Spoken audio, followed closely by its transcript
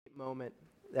moment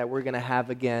that we're going to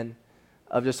have again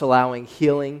of just allowing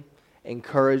healing,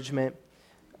 encouragement,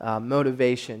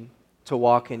 motivation to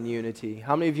walk in unity.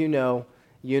 How many of you know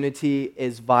unity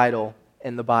is vital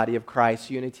in the body of Christ?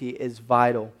 Unity is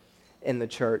vital in the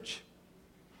church.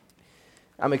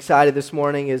 I'm excited this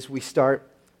morning as we start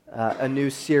a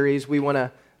new series. We want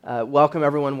to welcome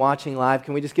everyone watching live.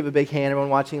 Can we just give a big hand,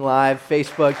 everyone watching live,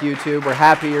 Facebook, YouTube? We're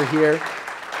happy you're here.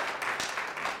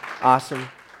 Awesome.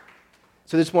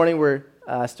 So this morning we're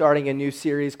starting a new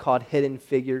series called Hidden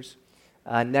Figures.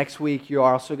 Next week you're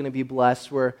also going to be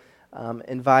blessed. We're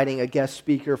inviting a guest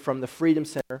speaker from the Freedom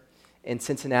Center in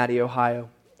Cincinnati, Ohio.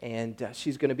 And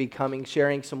she's going to be coming,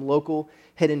 sharing some local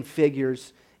hidden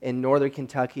figures in northern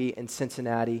Kentucky and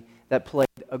Cincinnati that played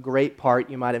a great part.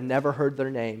 You might have never heard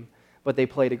their name, but they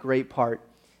played a great part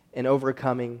in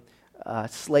overcoming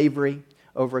slavery,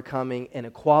 overcoming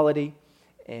inequality.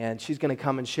 And she's going to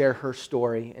come and share her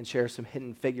story and share some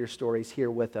hidden figure stories here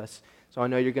with us. So I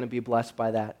know you're going to be blessed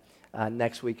by that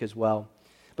next week as well.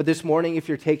 But this morning, if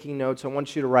you're taking notes, I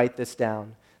want you to write this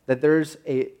down, that there's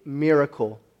a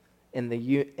miracle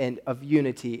of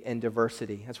unity and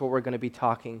diversity. That's what we're going to be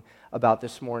talking about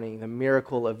this morning, the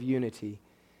miracle of unity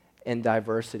and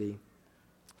diversity.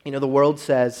 You know, the world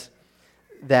says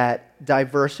that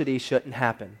diversity shouldn't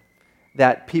happen,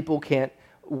 that people can't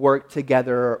work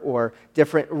together, or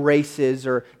different races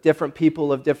or different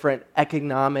people of different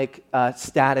economic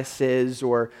statuses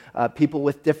or people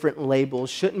with different labels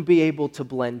shouldn't be able to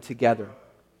blend together.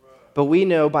 But we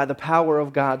know by the power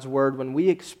of God's word, when we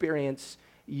experience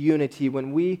unity,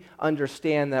 when we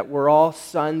understand that we're all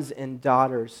sons and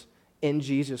daughters in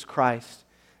Jesus Christ,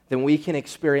 then we can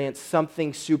experience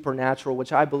something supernatural,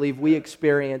 which I believe we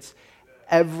experience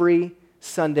every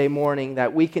Sunday morning,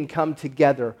 that we can come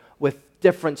together with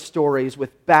different stories,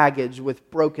 with baggage, with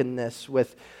brokenness,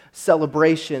 with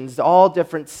celebrations, all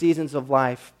different seasons of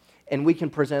life, and we can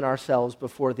present ourselves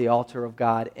before the altar of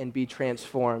God and be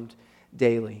transformed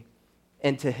daily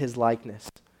into His likeness.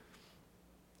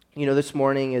 You know, this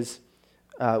morning as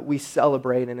we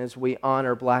celebrate and as we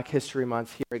honor Black History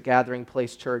Month here at Gathering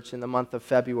Place Church in the month of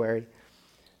February,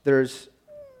 there's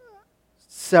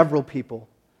several people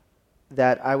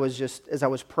that as I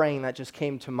was praying, that just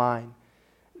came to mind,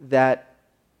 that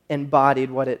embodied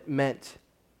what it meant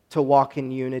to walk in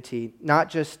unity, not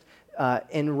just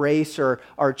in race or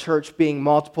our church being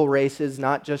multiple races,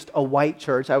 not just a white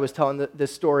church. I was telling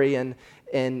this story in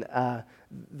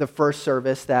the first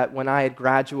service that when I had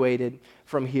graduated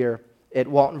from here at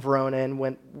Walton Verona and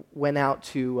went out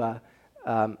to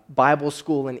Bible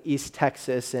school in East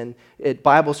Texas, and at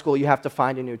Bible school you have to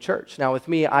find a new church. Now with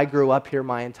me, I grew up here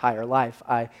my entire life.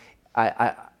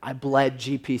 I bled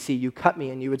GPC. You cut me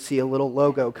and you would see a little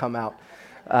logo come out.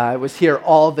 I was here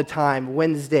all the time,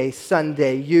 Wednesday,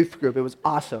 Sunday, youth group. It was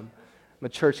awesome. I'm a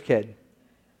church kid.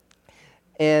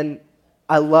 And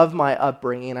I love my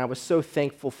upbringing, and I was so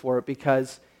thankful for it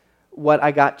because what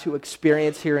I got to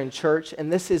experience here in church,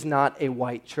 and this is not a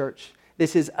white church.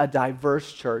 This is a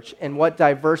diverse church. And what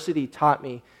diversity taught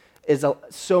me is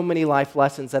so many life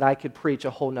lessons that I could preach a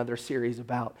whole nother series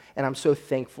about. And I'm so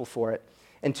thankful for it.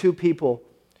 And two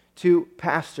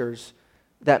pastors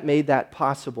that made that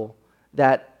possible,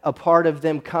 that a part of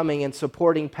them coming and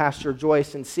supporting Pastor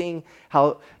Joyce and seeing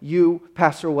how you,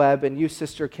 Pastor Webb, and you,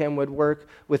 Sister Kim, would work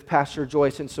with Pastor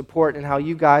Joyce and support, and how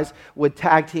you guys would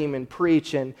tag team and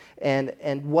preach, and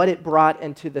what it brought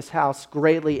into this house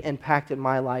greatly impacted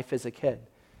my life as a kid.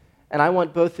 And I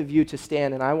want both of you to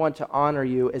stand, and I want to honor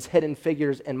you as hidden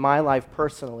figures in my life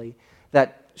personally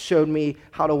that showed me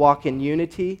how to walk in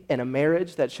unity in a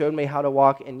marriage, that showed me how to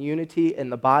walk in unity in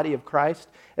the body of Christ.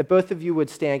 If both of you would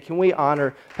stand, can we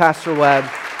honor Pastor Webb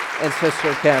and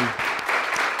Sister Kim?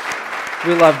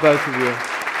 We love both of you.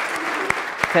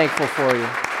 Thankful for you.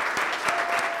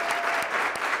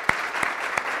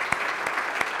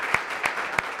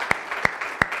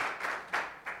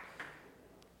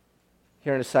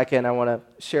 Here in a second, I want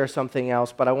to share something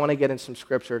else, but I want to get in some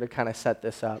scripture to kind of set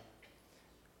this up.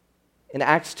 In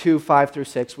Acts 2, 5 through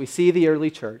 6, we see the early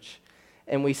church,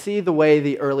 and we see the way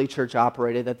the early church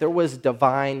operated, that there was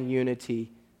divine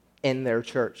unity in their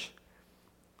church.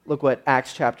 Look what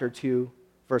Acts chapter 2,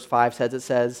 verse 5 says. It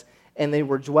says, "And they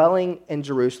were dwelling in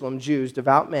Jerusalem, Jews,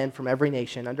 devout men from every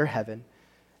nation under heaven.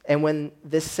 And when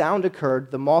this sound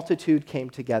occurred, the multitude came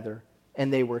together,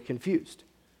 and they were confused,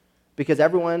 because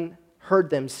everyone heard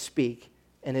them speak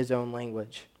in his own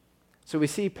language." So we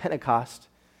see Pentecost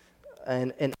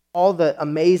and all the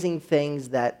amazing things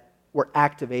that were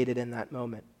activated in that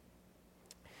moment.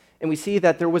 And we see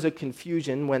that there was a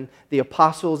confusion when the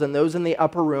apostles and those in the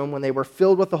upper room, when they were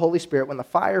filled with the Holy Spirit, when the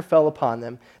fire fell upon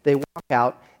them, they walk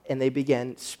out and they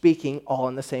began speaking all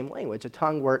in the same language, a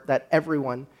tongue that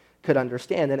everyone could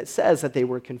understand. And it says that they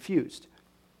were confused.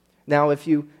 Now, if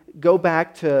you go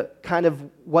back to kind of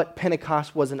what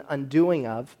Pentecost was an undoing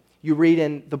of, you read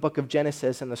in the book of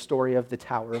Genesis and the story of the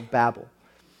Tower of Babel,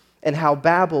 and how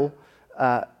Babel,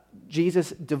 God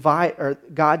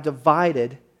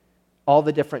divided all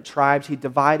the different tribes. He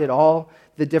divided all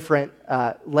the different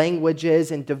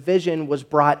languages, and division was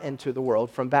brought into the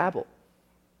world from Babel.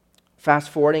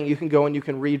 Fast forwarding, you can go and you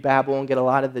can read Babel and get a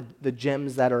lot of the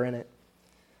gems that are in it.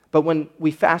 But when we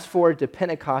fast forward to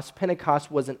Pentecost, Pentecost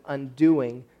was an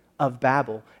undoing of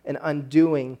Babel, an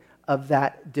undoing of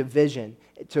that division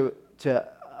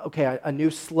okay, a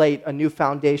new slate, a new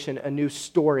foundation, a new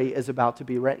story is about to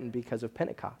be written because of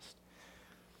Pentecost.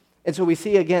 And so we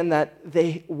see again that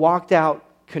they walked out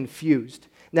confused.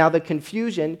 Now the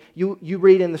confusion, you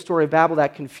read in the story of Babel,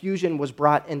 that confusion was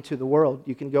brought into the world.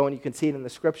 You can go and you can see it in the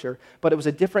scripture, but it was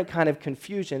a different kind of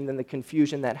confusion than the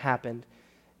confusion that happened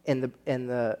in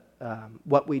the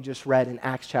what we just read in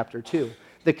Acts chapter 2.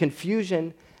 The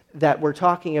confusion that we're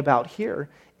talking about here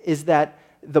is that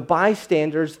the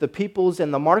bystanders, the peoples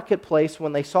in the marketplace,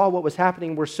 when they saw what was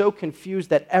happening, were so confused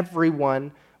that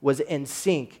everyone was in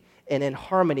sync and in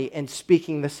harmony and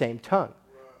speaking the same tongue.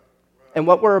 And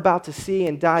what we're about to see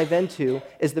and dive into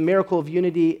is the miracle of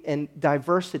unity and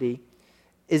diversity,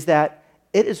 is that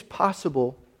it is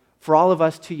possible for all of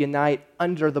us to unite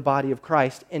under the body of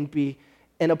Christ and be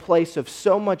in a place of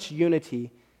so much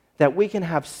unity that we can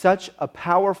have such a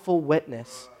powerful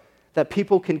witness that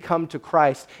people can come to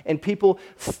Christ, and people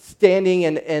standing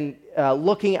and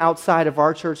looking outside of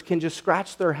our church can just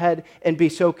scratch their head and be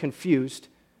so confused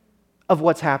of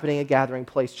what's happening at Gathering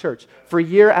Place Church. For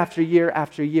year after year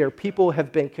after year, people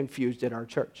have been confused at our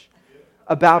church,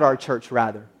 about our church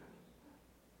rather.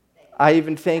 I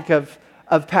even think of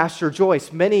Pastor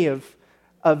Joyce. Many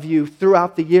of you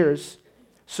throughout the years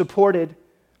supported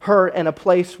her in a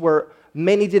place where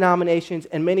many denominations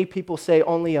and many people say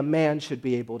only a man should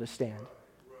be able to stand.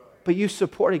 But you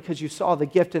supported because you saw the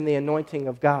gift and the anointing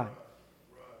of God.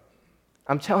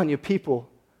 I'm telling you, people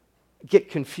get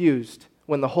confused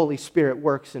when the Holy Spirit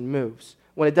works and moves,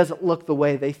 when it doesn't look the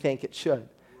way they think it should.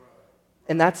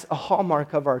 And that's a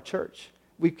hallmark of our church.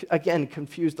 We, again,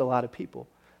 confused a lot of people.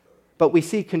 But we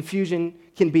see confusion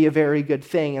can be a very good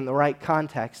thing in the right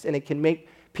context, and it can make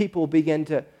people begin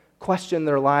to question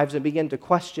their lives and begin to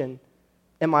question,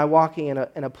 am I walking in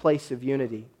a place of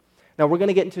unity? Now, we're going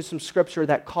to get into some scripture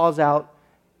that calls out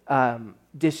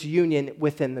disunion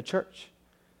within the church,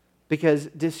 because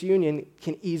disunion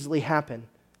can easily happen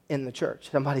in the church.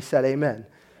 Somebody said amen.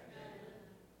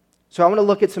 So I want to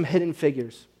look at some hidden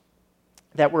figures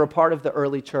that were a part of the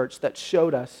early church that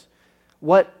showed us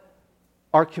what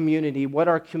our community, what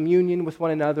our communion with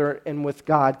one another and with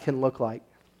God can look like.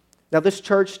 Now, this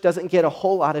church doesn't get a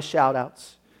whole lot of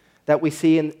shout-outs that we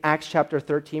see in Acts chapter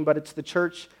 13, but it's the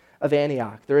church of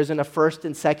Antioch. There isn't a first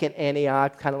and second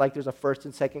Antioch, kind of like there's a first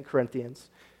and second Corinthians.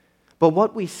 But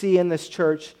what we see in this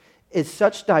church is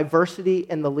such diversity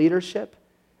in the leadership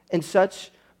and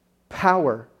such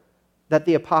power that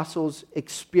the apostles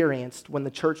experienced when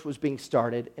the church was being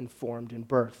started and formed and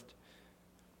birthed.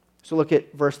 So look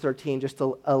at verse 13, just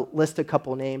to list a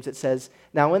couple names. It says,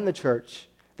 now in the church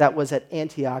that was at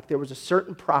Antioch, there was a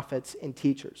certain prophets and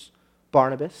teachers.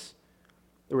 Barnabas,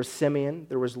 there was Simeon,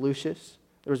 there was Lucius,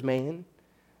 there was Manaen,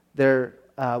 there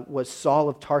was Saul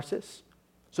of Tarsus.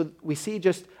 So we see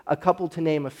just a couple to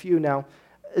name a few. Now,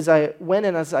 as I went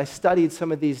and as I studied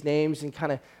some of these names and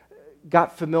kind of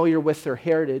got familiar with their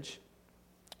heritage,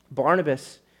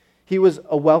 Barnabas, he was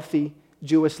a wealthy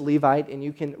Jewish Levite, and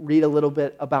you can read a little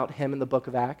bit about him in the book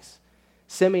of Acts.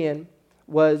 Simeon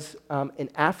was an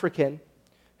African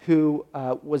who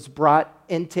was brought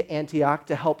into Antioch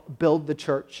to help build the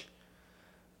church.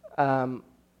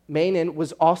 Manaen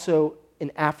was also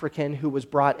an African who was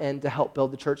brought in to help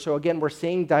build the church. So again, we're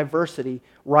seeing diversity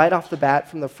right off the bat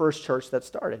from the first church that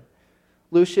started.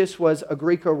 Lucius was a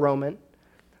Greco-Roman.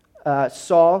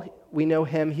 Saul, we know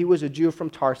him, he was a Jew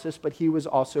from Tarsus, but he was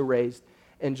also raised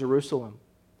in Jerusalem.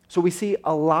 So we see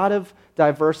a lot of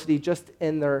diversity just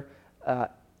in their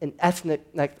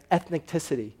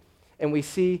ethnicity. And we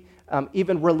see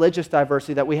even religious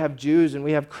diversity, that we have Jews and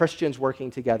we have Christians working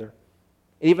together.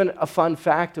 Even a fun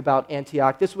fact about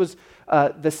Antioch, this was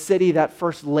the city that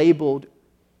first labeled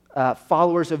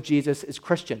followers of Jesus as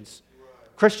Christians.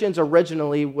 Christians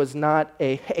originally was not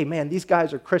hey man, these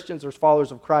guys are Christians or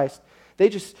followers of Christ. They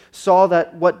just saw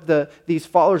that what these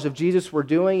followers of Jesus were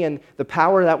doing and the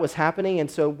power that was happening,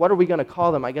 and so what are we going to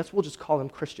call them? I guess we'll just call them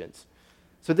Christians.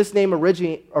 So this name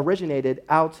originated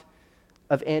out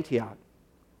of Antioch.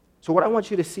 So what I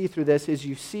want you to see through this is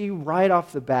you see right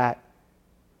off the bat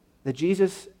that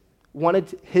Jesus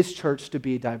wanted his church to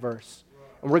be diverse.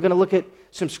 And we're going to look at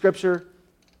some scripture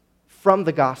from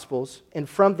the Gospels and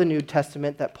from the New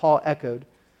Testament that Paul echoed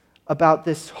about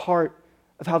this heart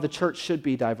of how the church should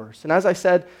be diverse. And as I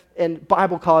said in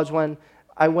Bible college, when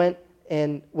I went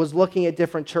and was looking at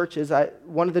different churches,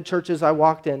 one of the churches I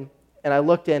walked in and I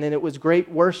looked in, and it was great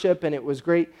worship and it was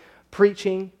great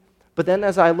preaching. But then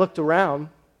as I looked around,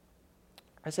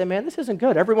 I said, man, this isn't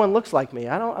good. Everyone looks like me.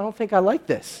 I don't think I like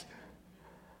this.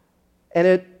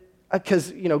 And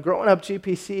because, growing up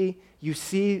GPC, you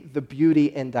see the beauty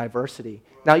in diversity.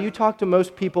 Now, you talk to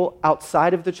most people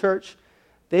outside of the church,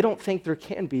 they don't think there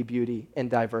can be beauty in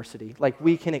diversity like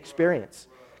we can experience.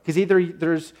 Because either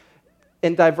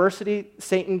in diversity,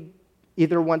 Satan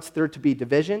either wants there to be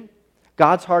division.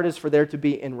 God's heart is for there to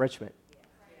be enrichment.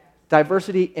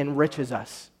 Diversity enriches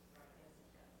us.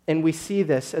 And we see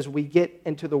this as we get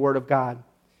into the Word of God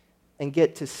and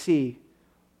get to see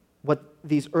what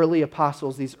these early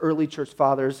apostles, these early church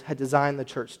fathers had designed the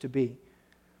church to be.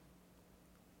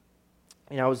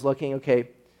 I was looking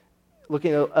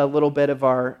a little bit of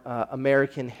our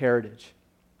American heritage.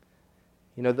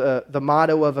 The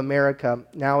motto of America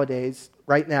nowadays,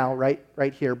 right now,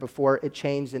 right here, before it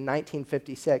changed in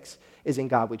 1956, is "In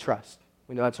God We Trust."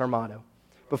 We know that's our motto.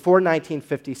 Before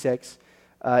 1956,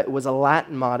 it was a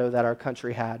Latin motto that our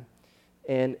country had,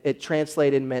 and it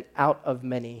translated meant "out of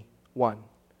many, one."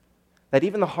 That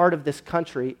even the heart of this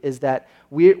country is that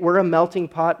we're a melting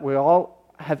pot. We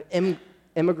all have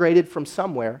immigrated from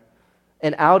somewhere,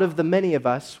 and out of the many of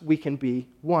us, we can be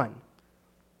one.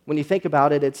 When you think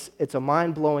about it, it's a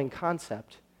mind-blowing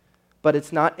concept, but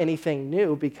it's not anything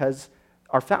new because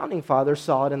our founding fathers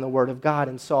saw it in the Word of God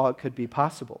and saw it could be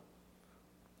possible.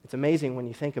 It's amazing when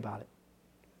you think about it.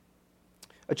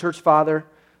 A church father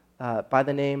by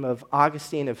the name of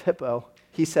Augustine of Hippo,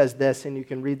 he says this, and you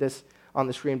can read this on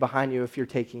the screen behind you if you're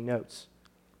taking notes.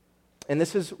 And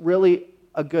this is really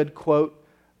a good quote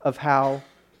of how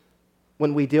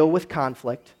when we deal with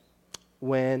conflict,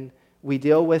 when we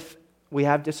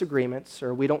have disagreements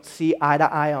or we don't see eye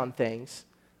to eye on things,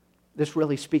 this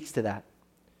really speaks to that.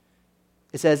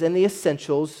 It says, in the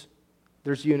essentials,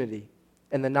 there's unity.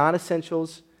 In the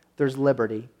non-essentials, there's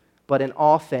liberty. But in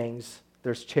all things,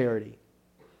 there's charity.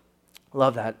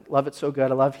 Love that. Love it so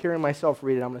good. I love hearing myself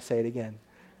read it. I'm going to say it again.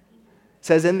 It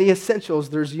says, in the essentials,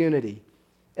 there's unity.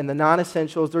 In the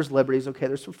non-essentials, there's liberties. Okay,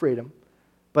 there's some freedom.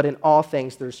 But in all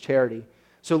things, there's charity.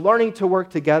 So learning to work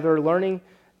together, learning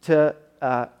to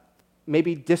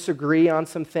maybe disagree on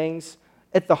some things,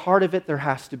 at the heart of it, there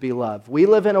has to be love. We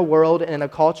live in a world and in a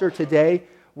culture today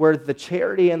where the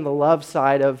charity and the love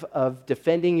side of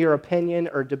defending your opinion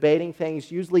or debating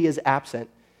things usually is absent.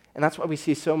 And that's why we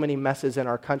see so many messes in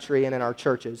our country and in our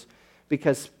churches,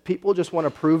 because people just want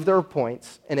to prove their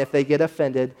points, and if they get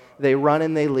offended, they run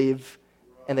and they leave,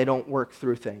 and they don't work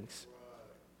through things.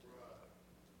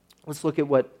 Let's look at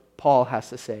what Paul has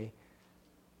to say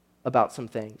about some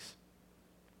things.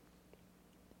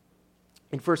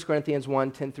 In 1 Corinthians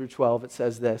 1, 10 through 12, it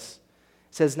says this.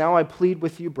 It says, now I plead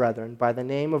with you, brethren, by the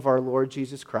name of our Lord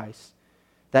Jesus Christ,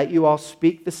 that you all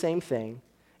speak the same thing,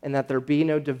 and that there be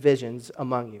no divisions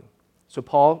among you. So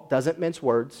Paul doesn't mince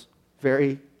words,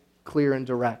 very clear and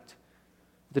direct.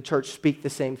 The church speak the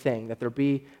same thing, that there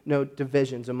be no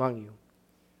divisions among you.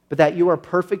 But that you are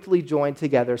perfectly joined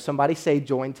together. Somebody say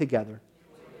joined together.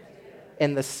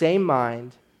 In the same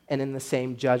mind and in the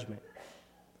same judgment.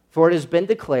 For it has been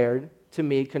declared to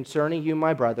me concerning you,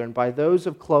 my brethren, by those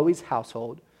of Chloe's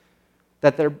household,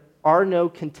 that there are no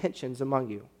contentions among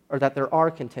you, or that there are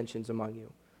contentions among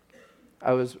you.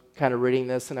 I was kind of reading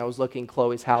this and I was looking at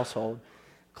Chloe's household.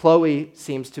 Chloe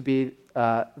seems to be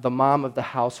the mom of the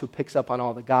house who picks up on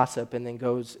all the gossip and then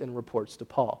goes and reports to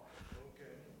Paul.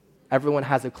 Everyone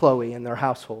has a Chloe in their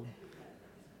household.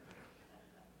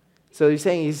 So he's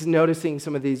saying he's noticing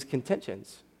some of these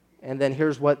contentions. And then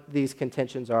here's what these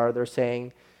contentions are. They're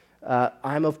saying,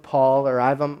 I'm of Paul, or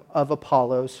I'm of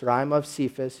Apollos, or I'm of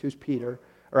Cephas, who's Peter,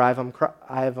 or I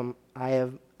am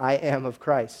of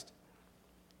Christ.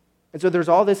 And so there's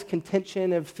all this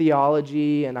contention of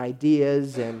theology and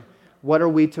ideas and what are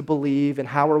we to believe and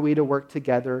how are we to work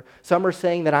together. Some are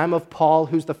saying that I'm of Paul,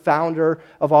 who's the founder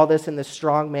of all this and this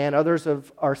strong man. Others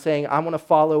are saying I want to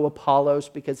follow Apollos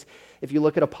because if you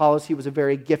look at Apollos, he was a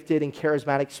very gifted and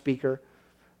charismatic speaker.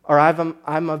 Or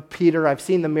I'm of Peter. I've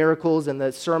seen the miracles and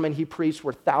the sermon he preached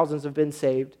where thousands have been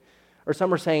saved. Or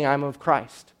some are saying I'm of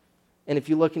Christ. And if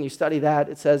you look and you study that,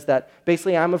 it says that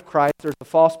basically I'm of Christ. There's a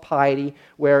false piety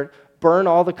where burn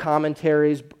all the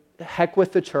commentaries, heck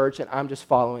with the church, and I'm just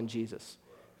following Jesus.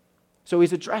 So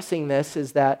he's addressing this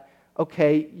is that,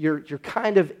 okay, you're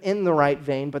kind of in the right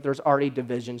vein, but there's already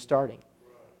division starting.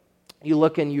 You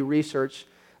look and you research,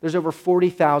 there's over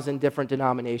 40,000 different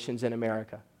denominations in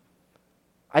America.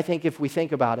 I think if we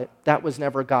think about it, that was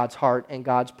never God's heart and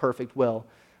God's perfect will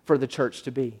for the church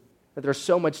to be. That there's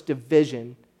so much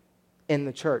division in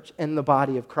the church, in the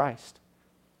body of Christ.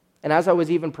 And as I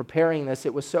was even preparing this,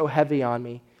 it was so heavy on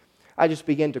me. I just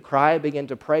began to cry. I began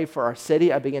to pray for our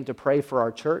city. I began to pray for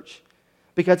our church.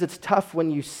 Because it's tough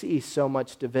when you see so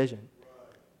much division.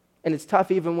 And it's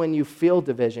tough even when you feel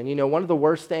division. You know, one of the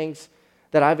worst things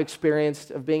that I've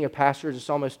experienced of being a pastor, just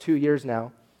almost 2 years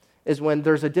now, is when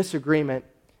there's a disagreement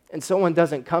and someone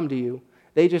doesn't come to you.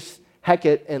 They just heck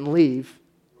it and leave.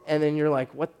 And then you're like,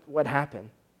 what happened?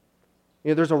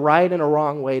 You know, there's a right and a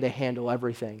wrong way to handle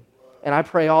everything. And I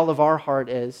pray all of our heart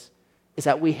is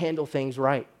that we handle things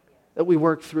right, that we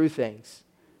work through things.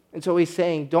 And so he's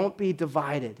saying, don't be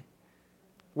divided.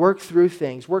 Work through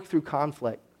things, work through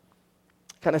conflict.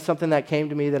 Kind of something that came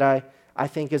to me that I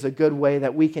think is a good way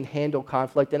that we can handle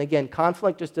conflict. And again,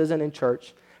 conflict just isn't in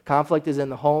church. Conflict is in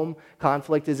the home.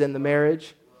 Conflict is in the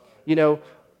marriage. You know,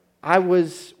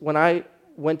 when I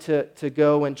went to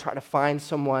go and try to find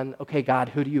someone, okay, God,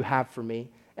 who do you have for me?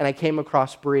 And I came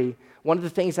across Bree. One of the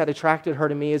things that attracted her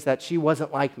to me is that she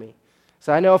wasn't like me.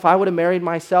 So I know if I would have married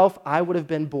myself, I would have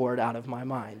been bored out of my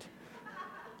mind.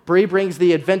 Bree brings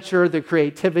the adventure, the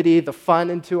creativity, the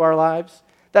fun into our lives.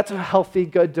 That's a healthy,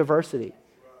 good diversity.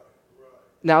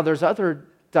 Now, there's other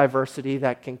diversity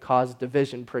that can cause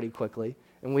division pretty quickly,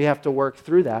 and we have to work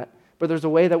through that. But there's a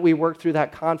way that we work through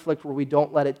that conflict where we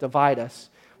don't let it divide us,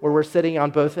 where we're sitting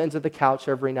on both ends of the couch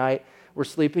every night, we're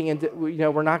sleeping, and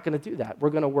we're not going to do that.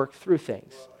 We're going to work through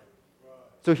things.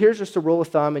 So here's just a rule of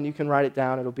thumb, and you can write it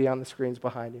down. It'll be on the screens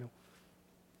behind you.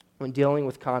 When dealing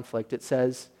with conflict, it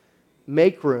says,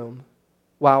 make room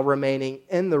while remaining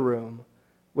in the room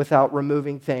without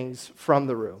removing things from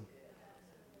the room.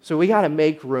 So we got to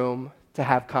make room to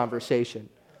have conversation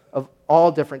of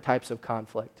all different types of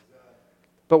conflict.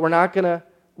 But we're not going to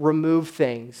remove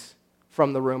things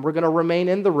from the room. We're going to remain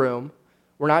in the room.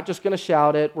 We're not just going to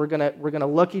shout it. We're going to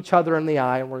look each other in the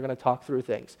eye, and we're going to talk through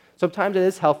things. Sometimes it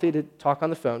is healthy to talk on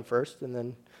the phone first,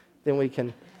 and then we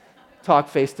can talk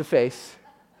face to face.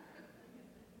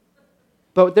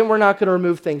 But then we're not going to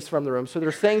remove things from the room. So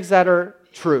there's things that are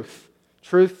truth.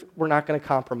 Truth, we're not going to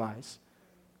compromise.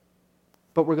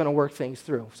 But we're going to work things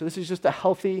through. So this is just a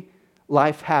healthy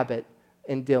life habit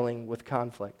in dealing with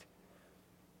conflict.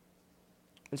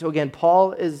 And so again,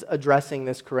 Paul is addressing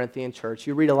this Corinthian church.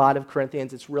 You read a lot of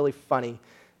Corinthians, it's really funny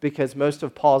because most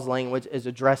of Paul's language is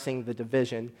addressing the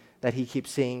division that he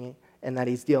keeps seeing and that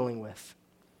he's dealing with.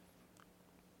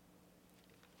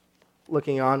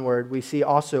 Looking onward, we see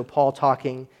also Paul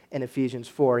talking in Ephesians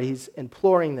 4. He's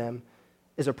imploring them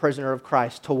as a prisoner of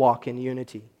Christ to walk in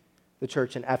unity, the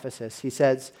church in Ephesus. He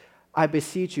says, I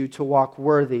beseech you to walk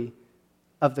worthy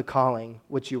of the calling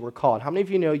which you were called. How many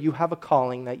of you know you have a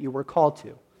calling that you were called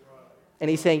to? And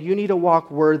he's saying you need to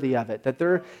walk worthy of it, that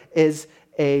there is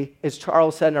as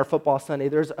Charles said in our football Sunday,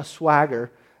 there's a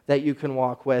swagger that you can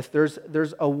walk with.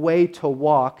 There's a way to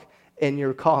walk in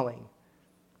your calling.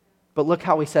 But look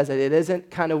how he says it. It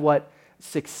isn't kind of what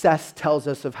success tells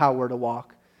us of how we're to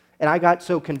walk. And I got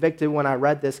so convicted when I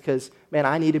read this because, man,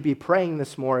 I need to be praying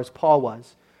this more as Paul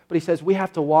was. But he says we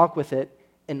have to walk with it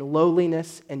in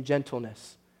lowliness and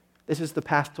gentleness. This is the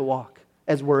path to walk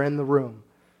as we're in the room.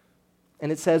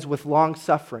 And it says with long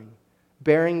suffering,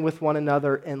 bearing with one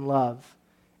another in love,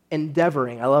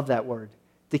 endeavoring, I love that word,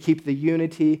 to keep the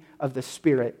unity of the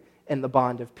Spirit and the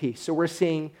bond of peace. So we're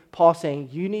seeing Paul saying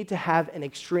you need to have an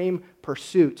extreme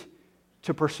pursuit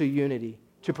to pursue unity,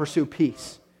 to pursue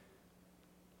peace.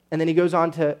 And then he goes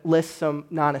on to list some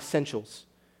non-essentials,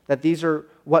 that these are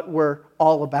what we're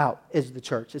all about is the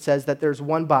church. It says that there's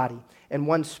one body and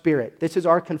one Spirit. This is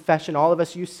our confession. All of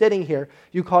us, you sitting here,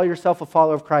 you call yourself a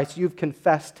follower of Christ, you've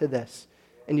confessed to this,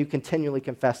 and you continually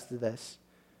confess to this.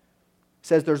 It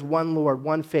says there's one Lord,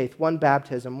 one faith, one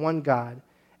baptism, one God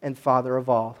and Father of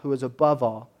all, who is above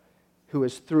all, who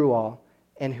is through all,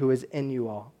 and who is in you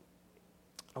all.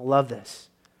 I love this.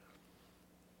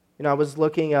 You know, I was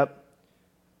looking up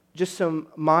just some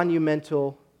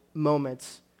monumental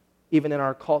moments even in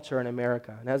our culture in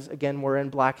America. And as, again, we're in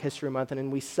Black History Month, and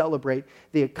we celebrate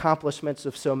the accomplishments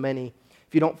of so many.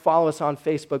 If you don't follow us on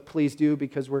Facebook, please do,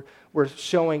 because we're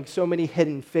showing so many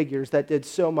hidden figures that did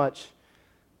so much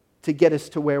to get us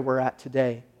to where we're at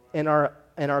today in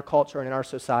our culture and in our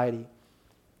society.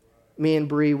 Me and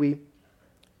Bree, we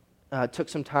took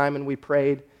some time and we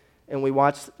prayed, and we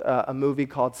watched a movie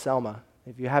called Selma.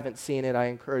 If you haven't seen it, I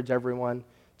encourage everyone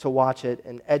to watch it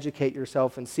and educate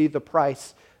yourself and see the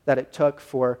price that it took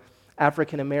for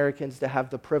African Americans to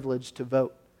have the privilege to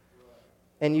vote.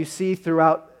 And you see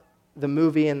throughout the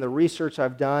movie and the research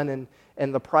I've done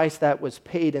and the price that was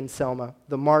paid in Selma,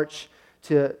 the march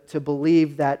to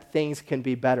believe that things can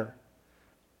be better,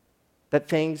 that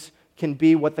things can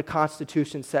be what the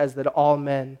Constitution says, that all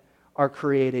men are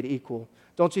created equal.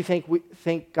 Don't you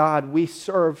think God, we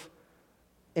serve,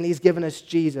 and He's given us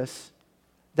Jesus,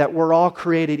 that we're all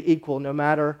created equal, no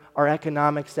matter our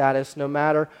economic status, no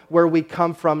matter where we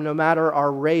come from, no matter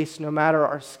our race, no matter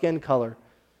our skin color.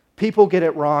 People get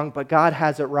it wrong, but God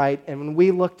has it right. And when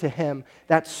we look to Him,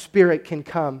 that Spirit can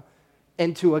come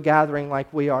into a gathering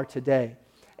like we are today.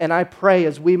 And I pray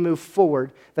as we move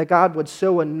forward that God would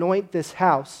so anoint this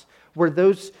house where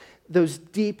those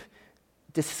deep,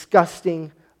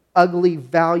 disgusting, ugly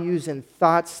values and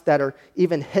thoughts that are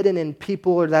even hidden in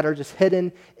people or that are just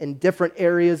hidden in different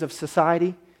areas of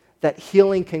society, that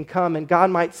healing can come and God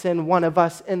might send one of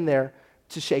us in there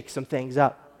to shake some things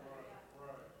up.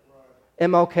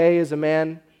 MLK is a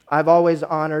man I've always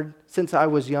honored since I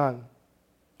was young.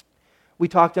 We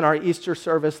talked in our Easter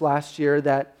service last year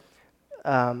that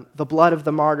the blood of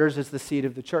the martyrs is the seed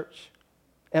of the church.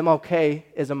 MLK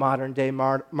is a modern-day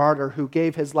martyr who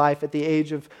gave his life at the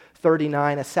age of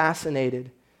 39,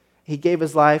 assassinated. He gave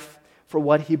his life for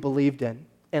what he believed in.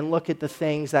 And look at the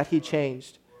things that he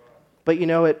changed. But you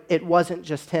know, it wasn't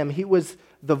just him. He was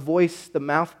the voice, the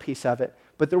mouthpiece of it.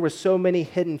 But there were so many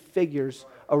hidden figures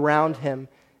around him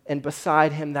and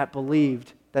beside him that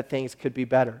believed that things could be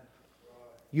better.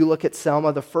 You look at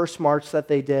Selma, the first march that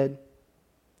they did,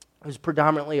 it was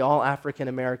predominantly all African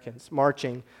Americans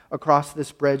marching across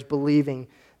this bridge, believing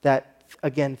that,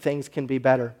 again, things can be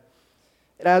better.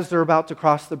 And as they're about to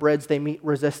cross the bridge, they meet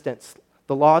resistance.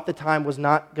 The law at the time was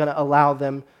not going to allow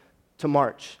them to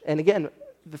march. And again,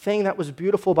 the thing that was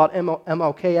beautiful about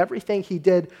MLK, everything he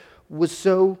did was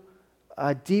so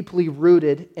deeply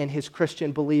rooted in his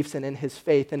Christian beliefs and in his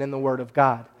faith and in the Word of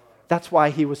God. That's why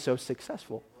he was so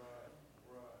successful.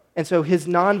 And so his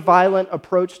nonviolent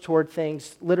approach toward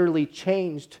things literally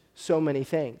changed so many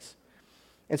things.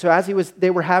 And so as they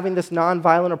were having this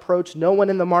nonviolent approach, no one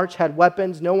in the march had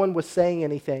weapons, no one was saying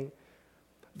anything.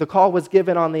 The call was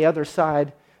given on the other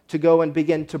side to go and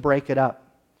begin to break it up.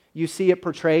 You see it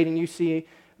portrayed, and you see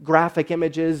graphic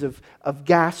images of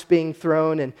gas being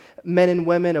thrown and men and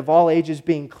women of all ages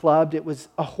being clubbed. It was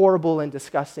a horrible and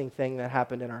disgusting thing that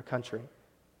happened in our country.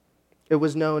 It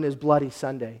was known as Bloody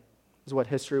Sunday, is what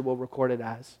history will record it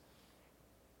as.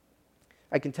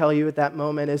 I can tell you at that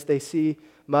moment, as they see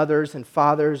mothers and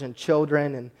fathers and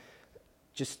children and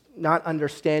just not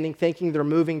understanding, thinking they're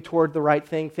moving toward the right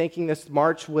thing, thinking this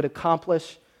march would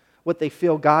accomplish what they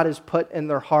feel God has put in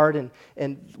their heart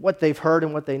and what they've heard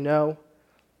and what they know,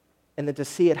 and then to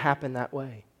see it happen that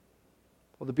way.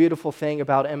 Well, the beautiful thing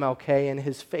about MLK and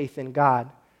his faith in God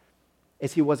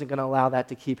is he wasn't going to allow that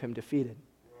to keep him defeated.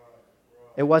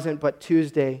 It wasn't but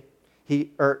Tuesday,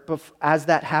 as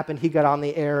that happened, he got on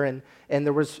the air and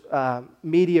there was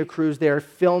media crews there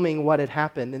filming what had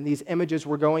happened, and these images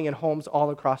were going in homes all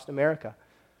across America.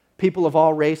 People of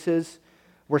all races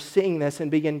were seeing this and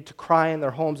began to cry in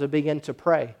their homes and begin to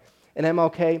pray. And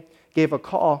MLK gave a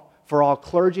call for all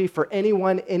clergy, for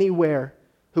anyone, anywhere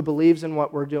who believes in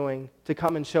what we're doing, to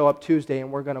come and show up Tuesday,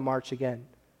 and we're going to march again.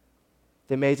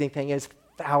 The amazing thing is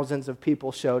thousands of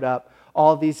people showed up.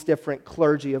 All these different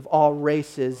clergy of all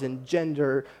races and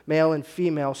gender, male and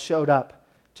female, showed up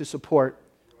to support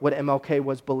what MLK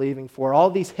was believing for. All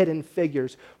these hidden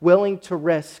figures willing to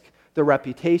risk their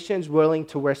reputations, willing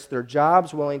to risk their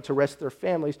jobs, willing to risk their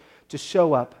families to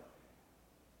show up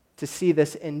to see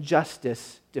this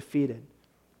injustice defeated.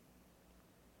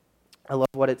 I love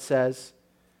what it says.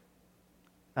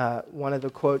 One of the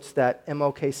quotes that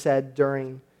MLK said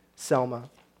during Selma.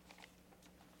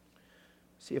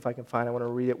 See if I can find it. I want to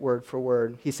read it word for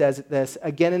word. He says this: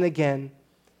 again and again,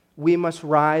 we must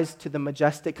rise to the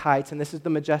majestic heights, and this is the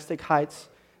majestic heights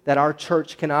that our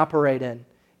church can operate in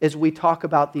as we talk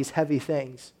about these heavy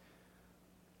things.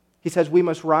 He says we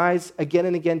must rise again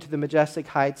and again to the majestic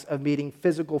heights of meeting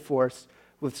physical force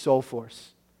with soul force.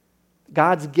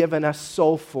 God's given us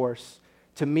soul force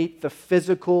to meet the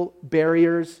physical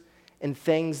barriers and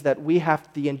things that we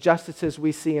have, the injustices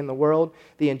we see in the world,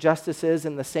 the injustices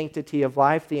in the sanctity of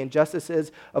life, the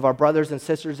injustices of our brothers and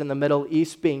sisters in the Middle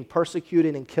East being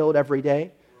persecuted and killed every day.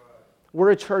 Right. We're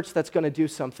a church that's going to do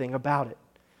something about it.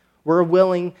 We're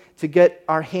willing to get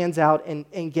our hands out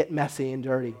and get messy and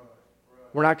dirty. Right.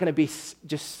 We're not going to be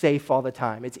just safe all the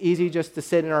time. It's easy just to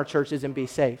sit in our churches and be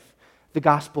safe. The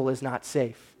gospel is not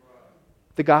safe.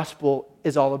 Right. The gospel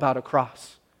is all about a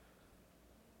cross.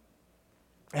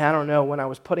 And I don't know, when I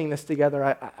was putting this together,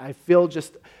 I feel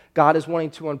just God is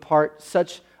wanting to impart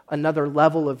such another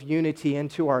level of unity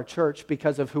into our church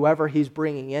because of whoever he's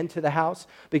bringing into the house,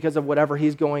 because of whatever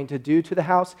he's going to do to the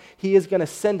house. He is going to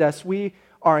send us. We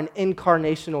are an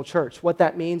incarnational church. What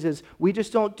that means is we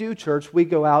just don't do church. We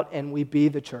go out and we be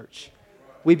the church.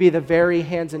 We be the very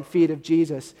hands and feet of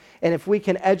Jesus. And if we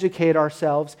can educate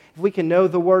ourselves, if we can know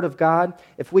the Word of God,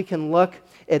 if we can look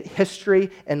at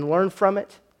history and learn from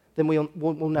it, then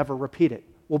we'll never repeat it.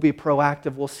 We'll be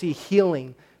proactive. We'll see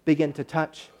healing begin to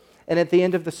touch. And at the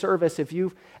end of the service, if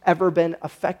you've ever been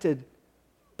affected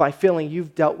by feeling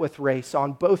you've dealt with race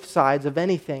on both sides of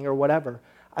anything or whatever,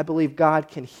 I believe God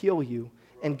can heal you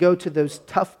and go to those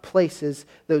tough places,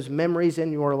 those memories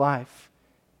in your life,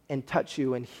 and touch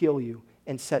you and heal you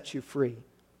and set you free.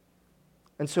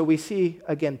 And so we see,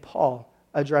 again, Paul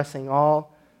addressing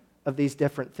all of these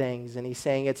different things, and he's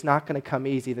saying it's not going to come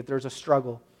easy, that there's a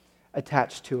struggle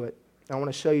attached to it. I want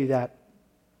to show you that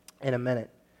in a minute.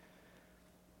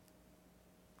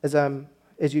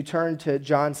 As you turn to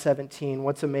John 17,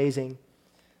 what's amazing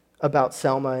about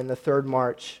Selma in the third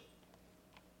march,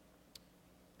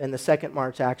 in the second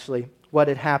march actually, what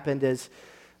had happened is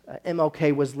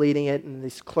MLK was leading it and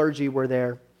these clergy were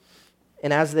there.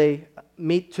 And as they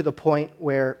meet to the point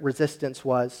where resistance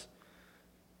was,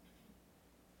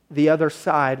 the other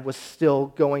side was still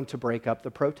going to break up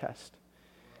the protest.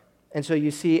 And so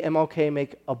you see MLK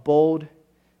make a bold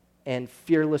and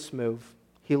fearless move.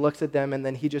 He looks at them and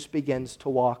then he just begins to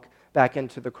walk back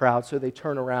into the crowd. So they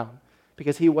turn around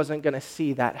because he wasn't going to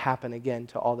see that happen again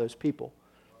to all those people.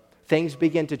 Things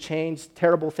begin to change.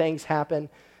 Terrible things happen.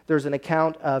 There's an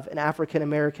account of an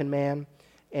African-American man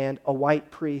and a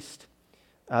white priest.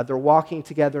 They're walking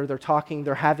together. They're talking.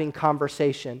 They're having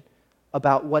conversation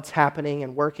about what's happening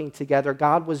and working together.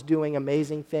 God was doing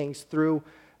amazing things through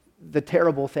the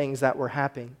terrible things that were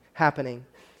happening.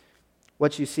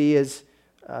 What you see is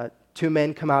two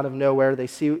men come out of nowhere. They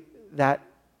see that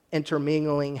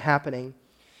intermingling happening,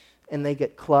 and they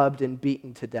get clubbed and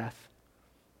beaten to death.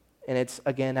 And it's,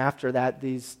 again, after that,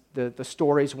 the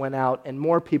stories went out, and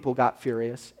more people got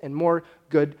furious, and more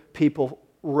good people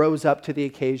rose up to the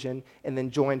occasion and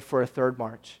then joined for a third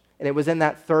march. And it was in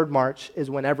that third march is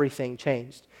when everything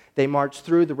changed. They marched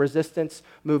through, the resistance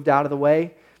moved out of the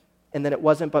way, and then it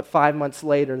wasn't but 5 months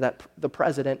later that the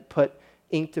president put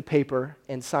ink to paper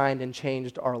and signed and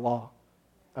changed our law.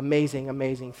 Amazing,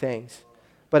 amazing things.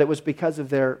 But it was because of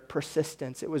their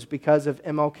persistence. It was because of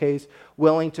MLK's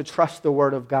willing to trust the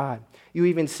Word of God. You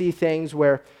even see things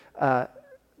where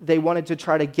they wanted to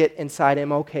try to get inside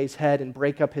MLK's head and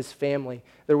break up his family.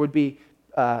 There would be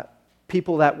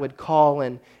people that would call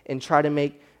and try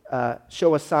to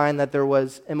show a sign that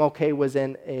MLK was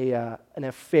in an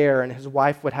affair, and his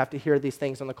wife would have to hear these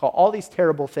things on the call. All these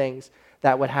terrible things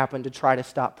that would happen to try to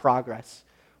stop progress.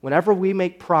 Whenever we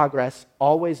make progress,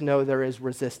 always know there is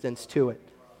resistance to it.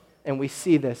 And we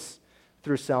see this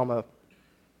through Selma.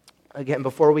 Again,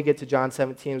 before we get to John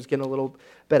 17, I was getting a little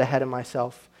bit ahead of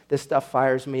myself. This stuff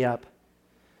fires me up,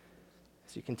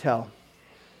 as you can tell.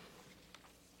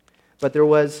 But there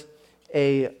was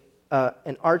an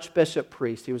archbishop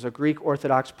priest. He was a Greek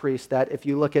Orthodox priest that, if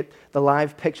you look at the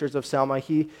live pictures of Selma,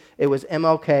 it was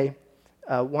MLK,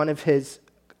 one of his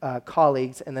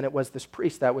colleagues, and then it was this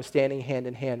priest that was standing hand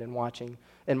in hand and watching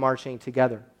and marching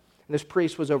together. And this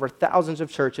priest was over thousands of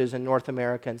churches in North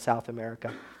America and South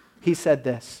America. He said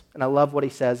this, and I love what he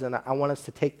says, and I want us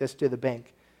to take this to the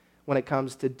bank when it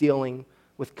comes to dealing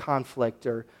with conflict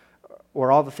or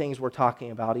all the things we're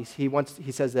talking about.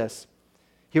 He says this.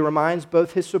 He reminds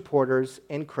both his supporters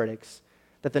and critics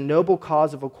that the noble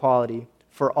cause of equality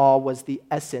for all was the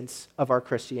essence of our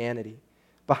Christianity,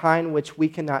 behind which we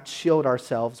cannot shield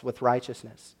ourselves with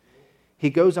righteousness. He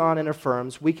goes on and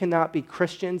affirms we cannot be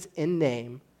Christians in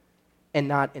name and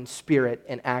not in spirit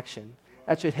and action.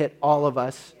 That should hit all of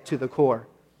us to the core.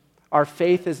 Our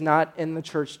faith is not in the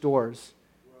church doors,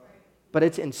 but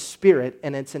it's in spirit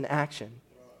and it's in action.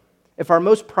 If our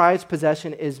most prized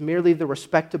possession is merely the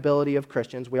respectability of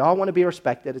Christians, we all want to be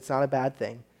respected. It's not a bad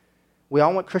thing. We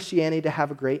all want Christianity to have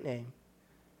a great name.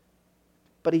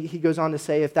 But he goes on to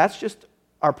say, if that's just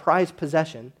our prized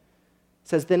possession, it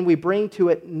says, then we bring to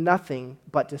it nothing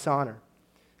but dishonor.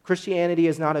 Christianity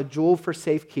is not a jewel for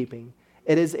safekeeping.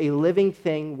 It is a living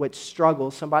thing which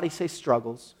struggles, somebody say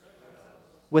struggles,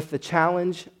 with the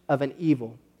challenge of an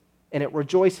evil. And it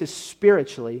rejoices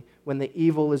spiritually when the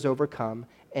evil is overcome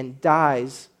and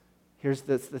dies, here's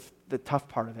the tough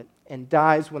part of it, and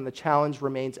dies when the challenge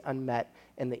remains unmet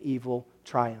and the evil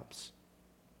triumphs.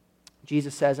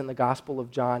 Jesus says in the Gospel of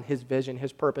John, his vision,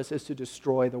 his purpose is to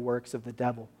destroy the works of the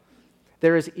devil.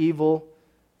 There is evil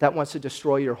that wants to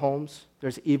destroy your homes.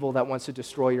 There's evil that wants to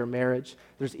destroy your marriage.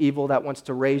 There's evil that wants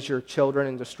to raise your children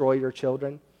and destroy your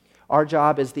children. Our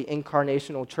job as the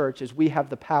incarnational church is we have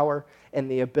the power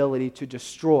and the ability to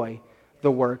destroy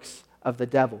the works of the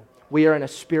devil. We are in a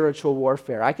spiritual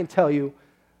warfare. I can tell you,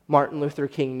 Martin Luther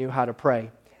King knew how to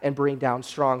pray and bring down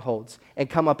strongholds and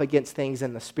come up against things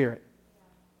in the spirit.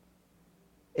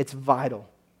 It's vital.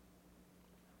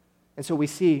 And so we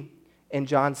see in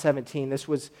John 17, this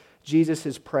was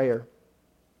Jesus' prayer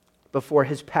before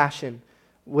his passion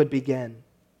would begin.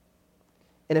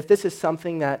 And if this is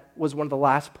something that was one of the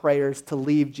last prayers to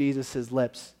leave Jesus'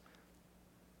 lips,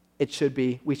 it should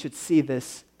be, we should see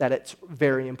this, that it's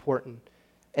very important.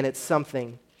 And it's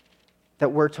something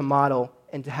that we're to model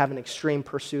and to have an extreme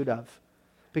pursuit of.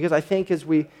 Because I think as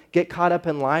we get caught up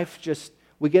in life,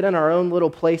 we get in our own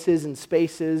little places and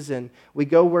spaces and we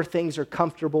go where things are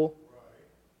comfortable.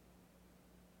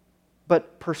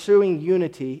 But pursuing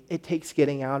unity, it takes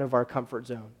getting out of our comfort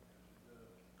zone.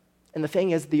 And the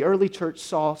thing is, the early church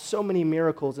saw so many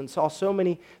miracles and saw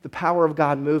the power of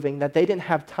God moving that they didn't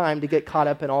have time to get caught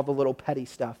up in all the little petty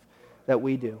stuff that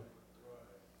we do.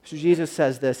 So Jesus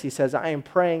says this, he says, I am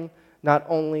praying not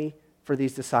only for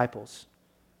these disciples,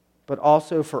 but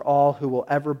also for all who will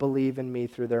ever believe in me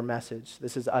through their message.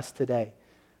 This is us today.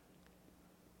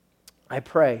 I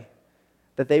pray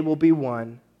that they will be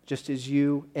one, just as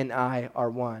you and I are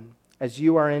one. As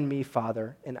you are in me,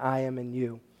 Father, and I am in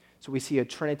you. So we see a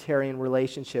Trinitarian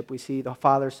relationship. We see the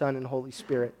Father, Son, and Holy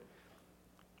Spirit.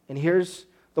 And here's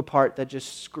the part that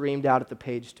just screamed out at the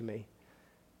page to me.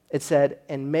 It said,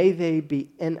 and may they be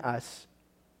in us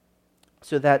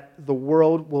so that the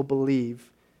world will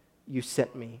believe you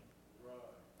sent me.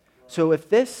 So if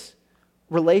this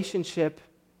relationship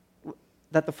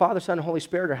that the Father, Son, and Holy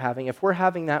Spirit are having, if we're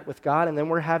having that with God and then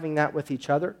we're having that with each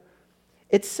other,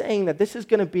 it's saying that this is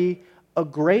going to be a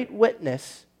great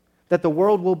witness that the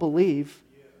world will believe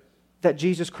that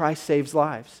Jesus Christ saves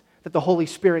lives, that the Holy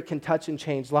Spirit can touch and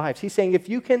change lives. He's saying if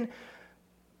you can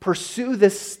pursue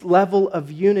this level of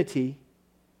unity,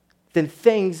 then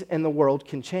things in the world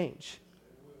can change.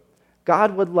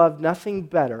 God would love nothing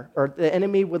better, or the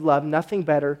enemy would love nothing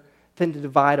better than to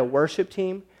divide a worship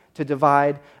team, to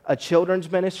divide a children's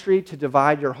ministry, to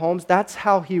divide your homes. That's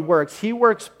how he works. He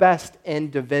works best in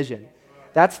division.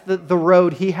 That's the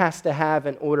road he has to have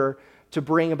in order to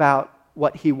bring about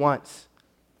what he wants.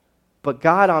 But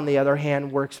God, on the other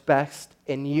hand, works best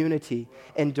in unity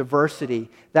and diversity.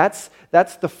 That's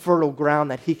the fertile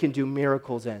ground that he can do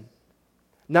miracles in.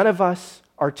 None of us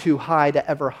are too high to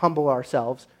ever humble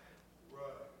ourselves.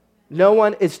 No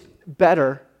one is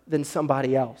better than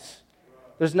somebody else.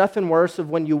 There's nothing worse of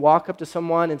when you walk up to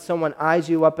someone and someone eyes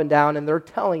you up and down and they're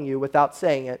telling you without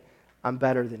saying it, I'm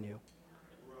better than you.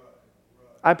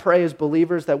 I pray as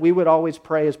believers that we would always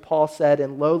pray, as Paul said,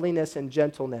 in lowliness and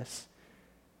gentleness,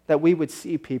 that we would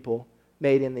see people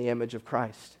made in the image of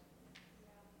Christ.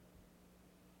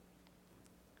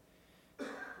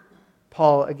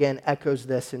 Paul again echoes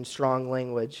this in strong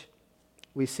language.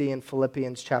 We see in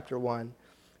Philippians chapter 1.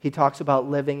 He talks about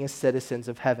living as citizens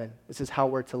of heaven. This is how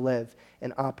we're to live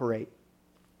and operate.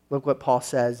 Look what Paul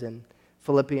says in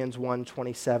Philippians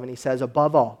 1:27. He says,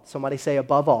 above all. Somebody say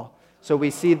above all. So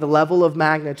we see the level of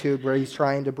magnitude where he's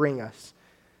trying to bring us.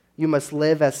 You must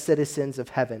live as citizens of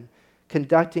heaven,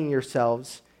 conducting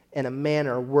yourselves in a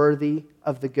manner worthy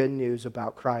of the good news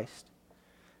about Christ.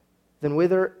 Then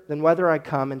whether I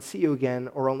come and see you again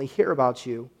or only hear about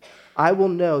you, I will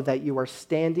know that you are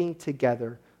standing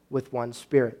together with one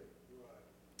spirit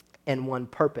and one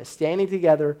purpose. Standing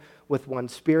together with one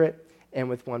spirit and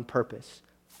with one purpose.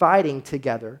 Fighting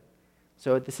together.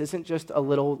 So this isn't just a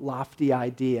little lofty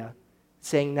idea.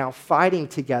 Saying now fighting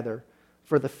together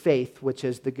for the faith, which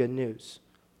is the good news.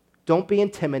 Don't be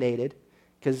intimidated,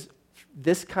 because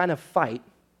this kind of fight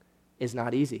is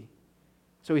not easy.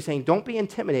 So he's saying don't be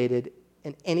intimidated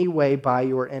in any way by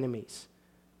your enemies.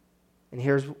 And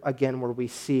here's again where we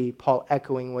see Paul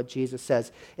echoing what Jesus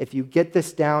says. If you get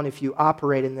this down, if you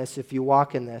operate in this, if you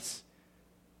walk in this,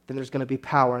 then there's going to be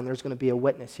power and there's going to be a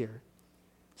witness here.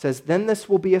 It says, then this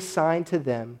will be a sign to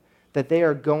them that they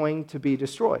are going to be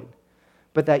destroyed,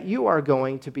 but that you are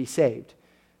going to be saved.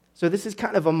 So this is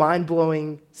kind of a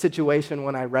mind-blowing situation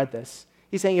when I read this.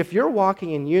 He's saying if you're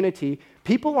walking in unity,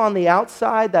 people on the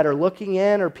outside that are looking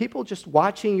in or people just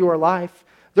watching your life,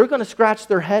 they're going to scratch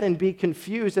their head and be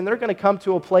confused, and they're going to come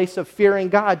to a place of fearing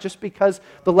God just because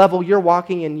the level you're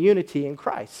walking in unity in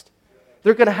Christ.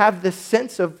 They're going to have this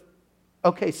sense of,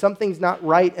 okay, something's not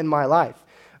right in my life.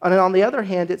 And on the other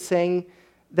hand, it's saying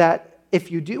that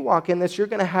if you do walk in this, you're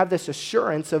going to have this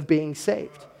assurance of being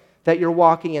saved. that you're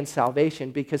walking in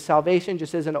salvation, because salvation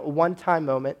just isn't a one-time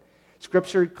moment.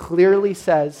 Scripture clearly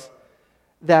says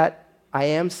that I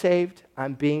am saved,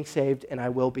 I'm being saved, and I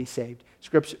will be saved.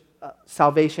 Scripture,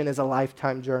 salvation is a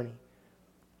lifetime journey.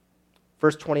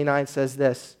 Verse 29 says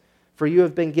this, "For you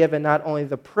have been given not only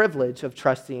the privilege of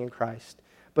trusting in Christ,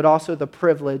 but also the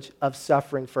privilege of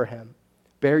suffering for him.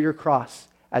 Bear your cross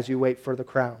as you wait for the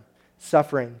crown."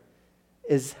 Suffering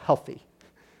is healthy.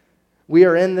 We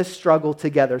are in this struggle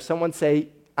together. Someone say,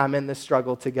 "I'm in this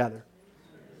struggle together."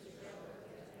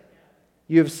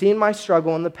 You have seen my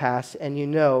struggle in the past, and you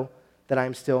know that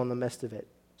I'm still in the midst of it.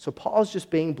 So Paul's just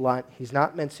being blunt. He's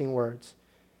not mincing words.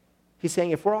 He's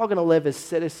saying if we're all going to live as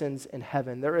citizens in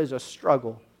heaven, there is a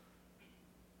struggle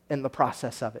in the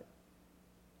process of it.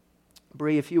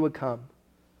 Bree, if you would come.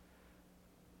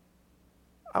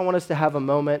 I want us to have a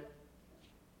moment,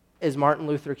 as Martin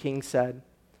Luther King said,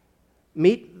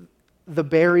 meet the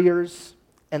barriers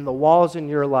and the walls in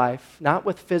your life, not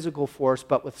with physical force,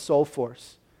 but with soul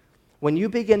force. When you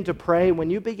begin to pray, when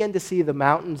you begin to see the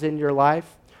mountains in your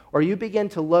life, or you begin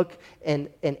to look and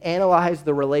analyze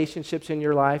the relationships in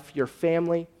your life, your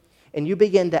family, and you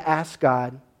begin to ask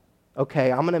God,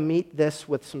 okay, I'm going to meet this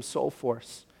with some soul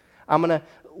force. I'm going to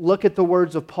look at the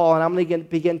words of Paul, and I'm going to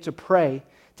begin to pray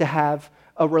to have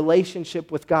a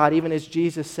relationship with God, even as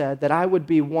Jesus said, that I would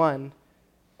be one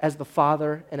as the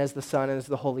Father and as the Son and as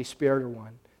the Holy Spirit are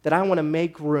one. That I want to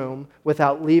make room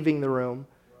without leaving the room,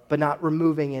 but not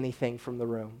removing anything from the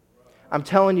room. I'm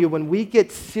telling you, when we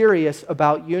get serious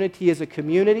about unity as a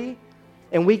community,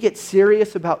 and we get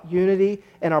serious about unity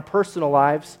in our personal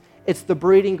lives, it's the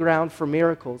breeding ground for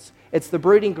miracles. It's the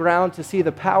breeding ground to see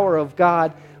the power of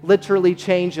God literally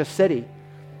change a city.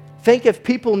 Think if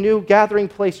people knew Gathering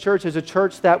Place Church as a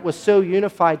church that was so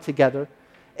unified together,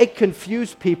 it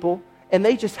confused people, and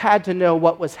they just had to know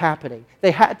what was happening.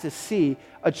 They had to see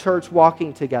a church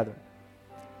walking together.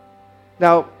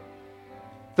 Now,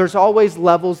 there's always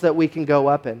levels that we can go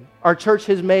up in. Our church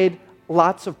has made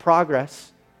lots of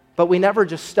progress, but we never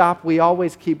just stop. We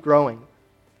always keep growing.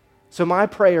 So my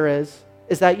prayer is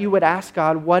that you would ask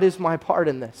God, what is my part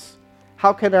in this?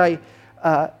 How can I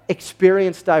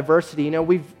experience diversity? You know,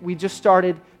 we just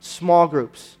started small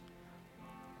groups.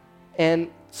 And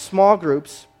small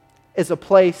groups is a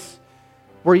place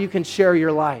where you can share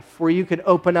your life, where you can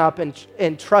open up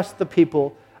and trust the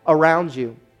people around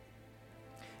you.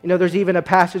 You know, there's even a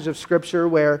passage of Scripture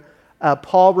where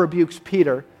Paul rebukes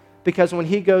Peter because when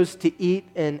he goes to eat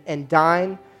and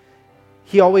dine,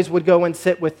 he always would go and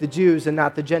sit with the Jews and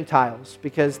not the Gentiles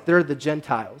because they're the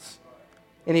Gentiles.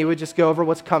 And he would just go over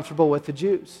what's comfortable with the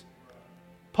Jews.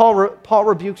 Paul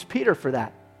rebukes Peter for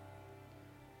that.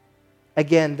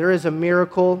 Again, there is a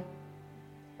miracle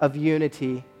of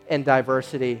unity and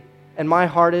diversity. And my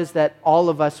heart is that all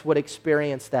of us would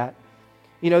experience that.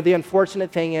 You know, the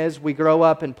unfortunate thing is we grow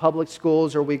up in public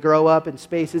schools or we grow up in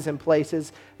spaces and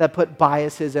places that put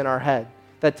biases in our head,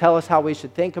 that tell us how we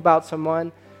should think about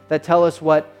someone, that tell us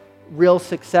what real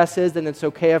success is, and it's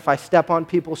okay if I step on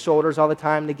people's shoulders all the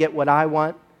time to get what I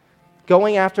want.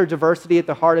 Going after diversity at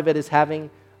the heart of it is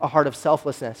having a heart of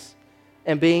selflessness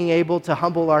and being able to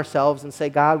humble ourselves and say,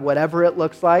 God, whatever it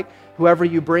looks like, whoever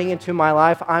you bring into my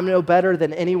life, I'm no better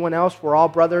than anyone else. We're all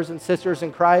brothers and sisters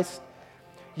in Christ.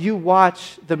 You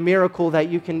watch the miracle that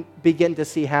you can begin to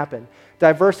see happen.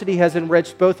 Diversity has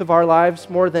enriched both of our lives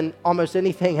more than almost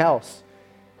anything else.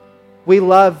 We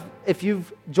love, if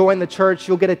you've joined the church,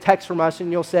 you'll get a text from us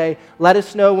and you'll say, let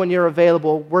us know when you're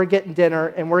available. We're getting dinner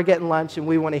and we're getting lunch and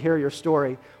we want to hear your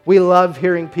story. We love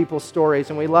hearing people's stories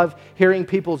and we love hearing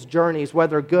people's journeys,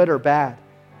 whether good or bad.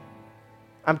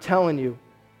 I'm telling you,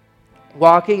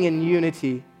 walking in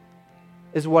unity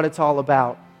is what it's all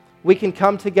about. We can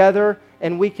come together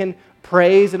and we can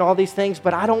praise and all these things,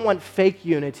 but I don't want fake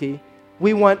unity.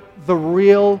 We want the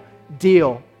real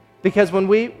deal. Because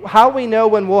how we know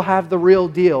when we'll have the real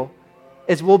deal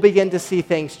is we'll begin to see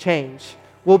things change.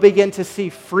 We'll begin to see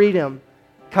freedom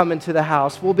come into the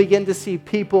house. We'll begin to see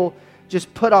people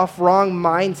just put off wrong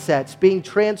mindsets, being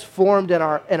transformed in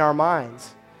our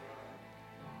minds.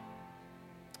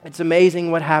 It's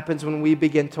amazing what happens when we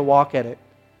begin to walk at it.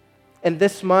 And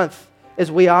this month,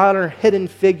 as we honor hidden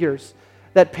figures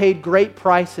that paid great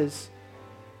prices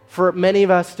for many of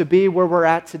us to be where we're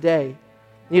at today.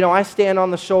 You know, I stand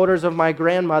on the shoulders of my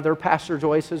grandmother, Pastor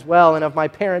Joyce, as well, and of my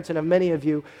parents and of many of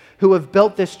you who have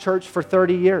built this church for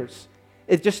 30 years.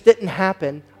 It just didn't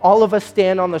happen. All of us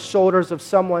stand on the shoulders of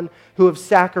someone who have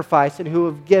sacrificed and who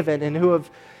have given and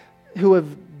who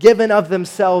have given of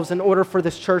themselves in order for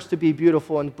this church to be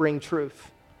beautiful and bring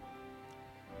truth.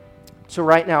 So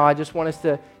right now, I just want us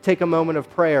to take a moment of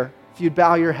prayer. If you'd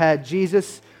bow your head,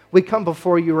 Jesus, we come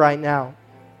before you right now.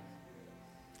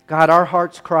 God, our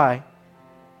heart's cry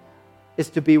is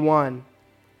to be one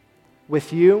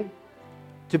with you,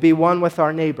 to be one with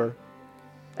our neighbor,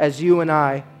 as you and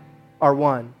I are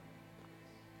one.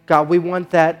 God, we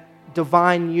want that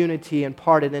divine unity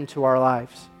imparted into our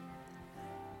lives.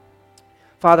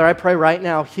 Father, I pray right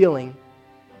now healing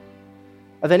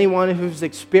of anyone who's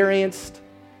experienced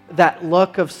that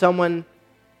look of someone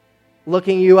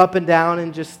looking you up and down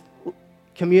and just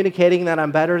communicating that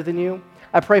I'm better than you.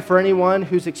 I pray for anyone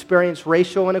who's experienced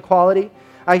racial inequality.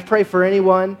 I pray for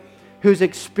anyone who's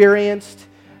experienced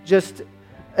just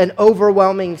an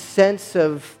overwhelming sense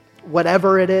of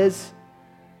whatever it is,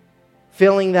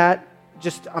 feeling that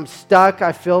just I'm stuck.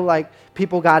 I feel like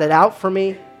people got it out for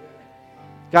me.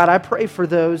 God, I pray for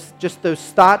those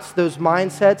thoughts, those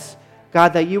mindsets,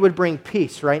 God, that you would bring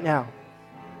peace right now.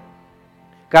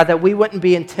 God, that we wouldn't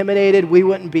be intimidated, we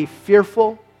wouldn't be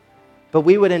fearful, but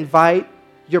we would invite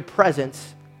your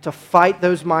presence to fight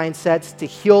those mindsets, to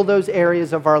heal those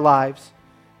areas of our lives.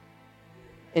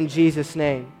 In Jesus'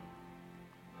 name.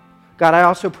 God, I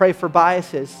also pray for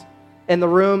biases in the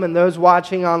room and those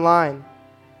watching online.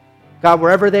 God,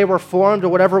 wherever they were formed or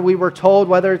whatever we were told,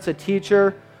 whether it's a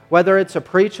teacher, whether it's a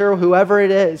preacher, whoever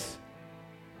it is,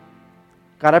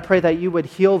 God, I pray that you would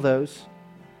heal those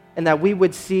and that we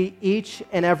would see each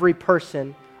and every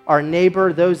person, our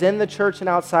neighbor, those in the church and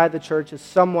outside the church, as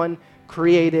someone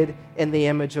created in the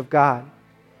image of God.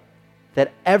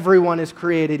 That everyone is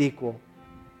created equal.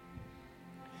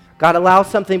 God, allow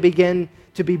something begin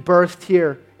to be birthed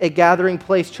here at Gathering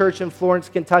Place Church in Florence,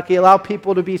 Kentucky. Allow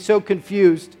people to be so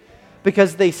confused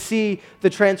because they see the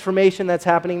transformation that's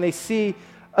happening. They see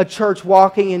a church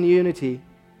walking in unity.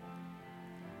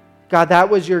 God, that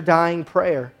was your dying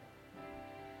prayer.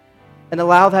 And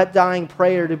allow that dying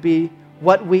prayer to be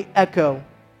what we echo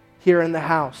here in the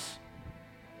house.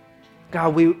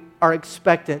 God, we are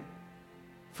expectant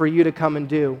for you to come and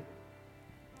do.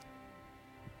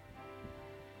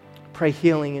 Pray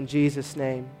healing in Jesus'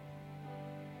 name.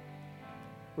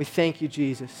 We thank you,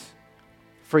 Jesus,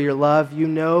 for your love. You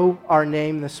know our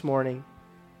name this morning.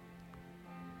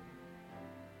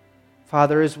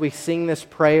 Father, as we sing this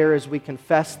prayer, as we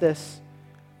confess this,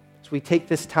 as we take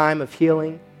this time of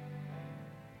healing,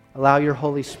 allow your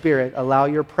Holy Spirit, allow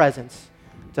your presence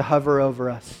to hover over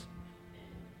us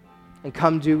and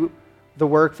come do the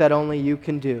work that only you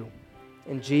can do.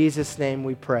 In Jesus' name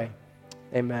we pray.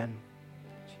 Amen.